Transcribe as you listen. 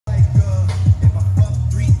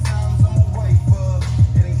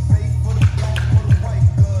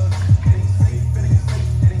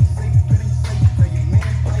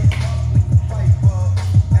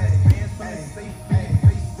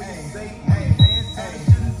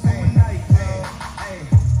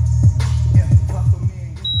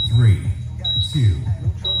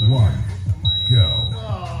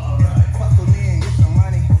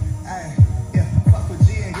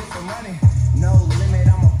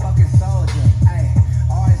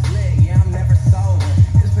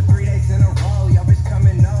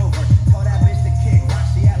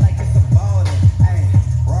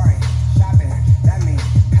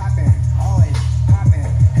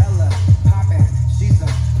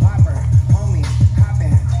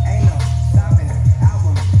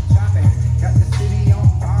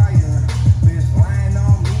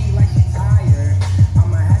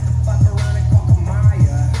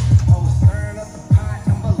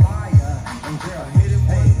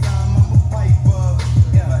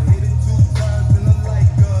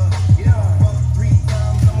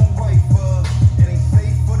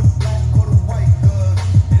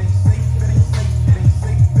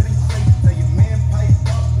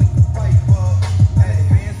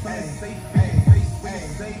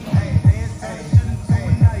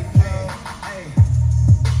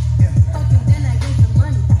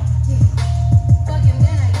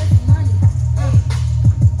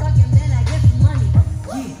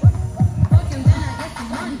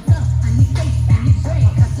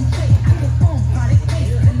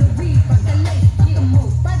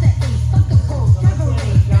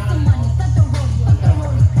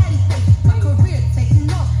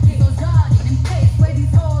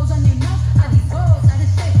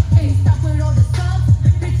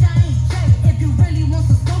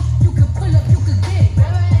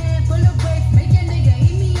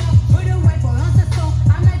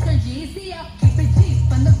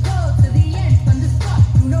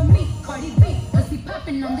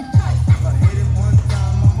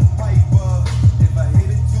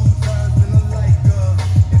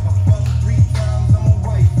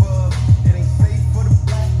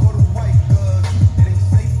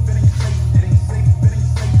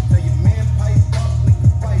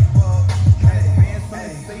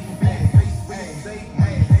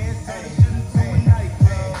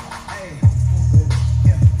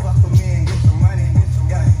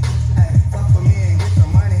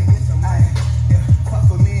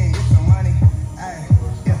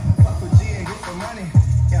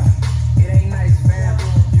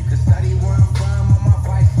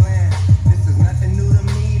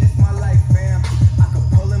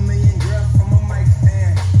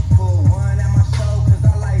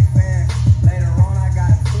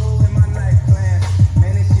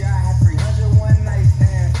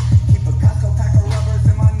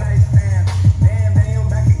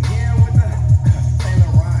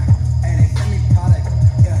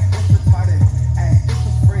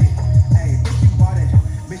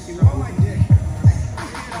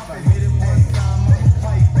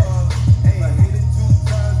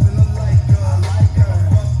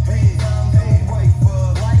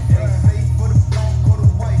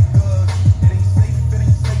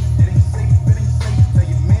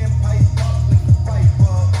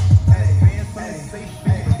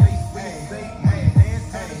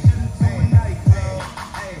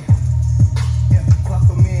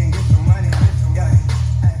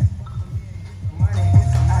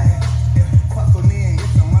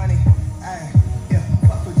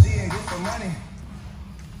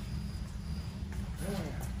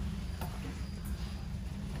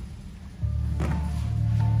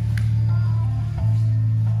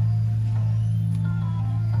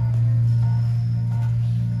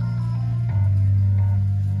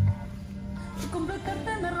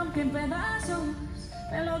que en pedazos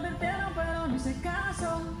me lo advirtieron, pero no hice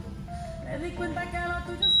caso. Me di cuenta que lo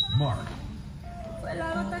tuyo Mark. fue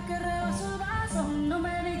la gota que rebasó el vaso. No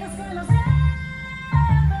me digas que lo sientes.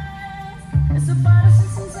 Eso parece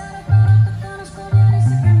sincero, pero te conozco bien y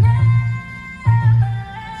sé que mientes.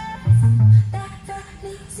 Te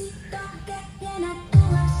felicito que bien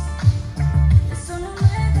actúas. Eso no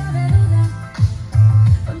me cabe duda.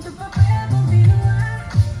 Con tu papel continúa.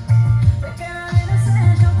 Te queda bien ese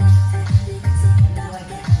show. Te felicito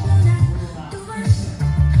que bien actúas.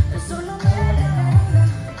 Eso no me cabe duda.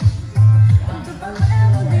 Con tu papel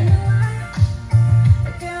continúa.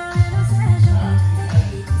 Te queda bien ese show.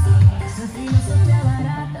 Esa filosofía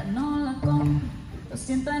barata no la compro. Lo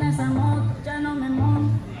siento en esa moto, ya no me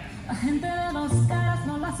monto. La gente de dos caras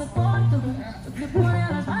no la soporto. Yo te ponía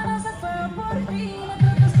las manos de fuego por ti. Me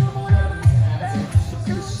tratas como una más.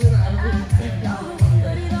 Tu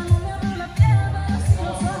herida no me abrió la piel, pero sí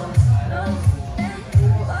los ojos. Los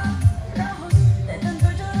tengo rojos. De tanto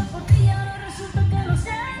llorar por ti, ahora resulta que lo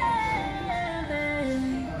sientes.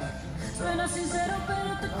 Suena sincero,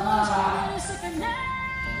 pero te conozco bien y sé que mientes.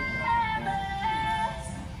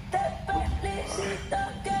 Te felicito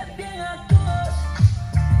que bien actúas.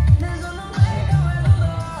 De eso no me cabe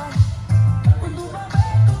duda. Con tu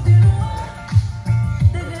papel continúa.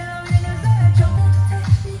 Te queda bien ese hecho. Te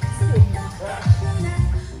felicito que bien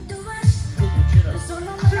actúas. De eso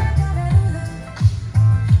no me cabe duda.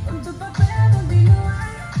 Con tu papel continúa.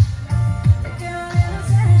 Te queda bien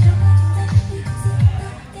ese hecho. Te felicito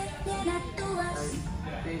que bien actúas.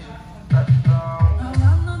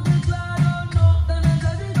 Hablándote claro, no te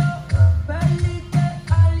necesito. Perdí que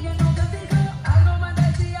alguien no te dijo. Algo me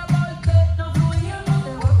decía porque no fluía. No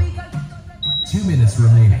te voy a picar con todo. 2 minutes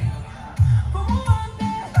remaining. Como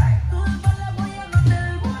antes, tu espalda apoyándote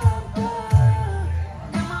del volante.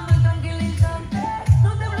 Llamando el tranquilizante. No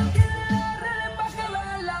te bloquees de las redes pa' que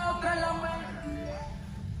veas la otra la mente.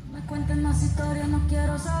 No me cuentes más historias, no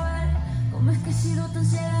quiero saber. Cómo es que he sido tan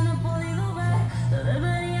ciega, no he podido ver. Te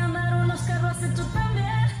deberían dar unos que lo has hecho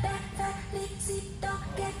también. Te felicito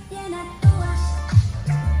que bien actúas.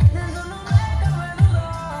 De eso no me cabe duda.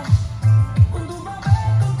 Con tu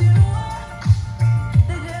papel continúa.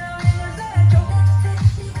 Te queda bien ese hecho. Te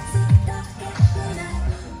felicito que bien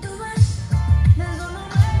actúas. De eso no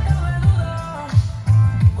me cabe duda.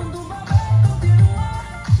 Con tu papel continúa.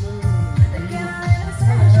 Te queda bien ese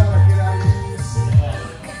hecho. Te felicito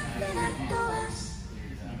que bien actúas.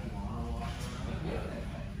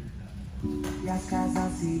 Я сказал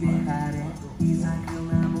себе харе и закрыл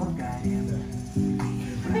набор карет.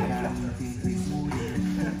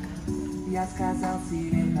 Я сказал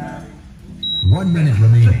себе харе. 1 minute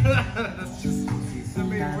remaining.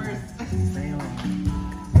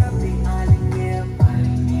 Пятый алимент,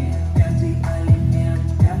 пятый алимент,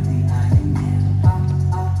 пятый алимент.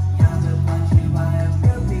 Я заплачиваю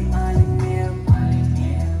пятый алимент,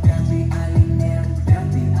 пятый алимент,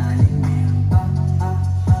 пятый алимент.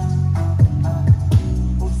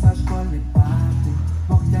 Со школьной парты,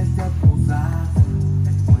 мог дядя пузаться.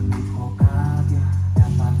 Это мой путь в Хокаге, я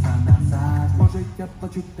пацан назад. Может, я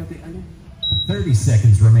плачу пятый алимент. 30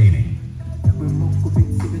 seconds remaining. Я бы мог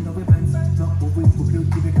купить себе новый бенз, но, увы, куплю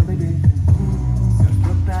тебе колыбель. Все,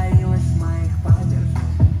 что таилось в моих подержах,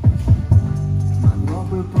 могло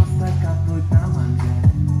бы просто капнуть на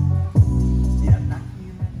манжет. Я так и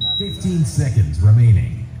на 15 seconds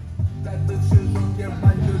remaining. как бывший жен,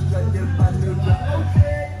 дербанюжа.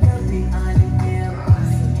 Пятый алимент,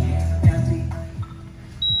 пятый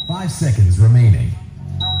 5 seconds remaining.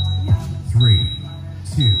 3,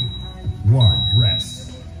 2, 1,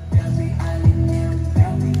 rest. пятый алимент,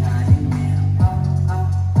 пятый алимент.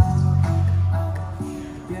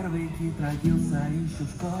 Первый кит родился еще в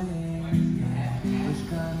школе.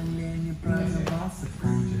 Вышка на лени прозывался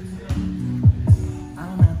кружит.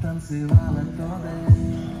 Она танцевала то да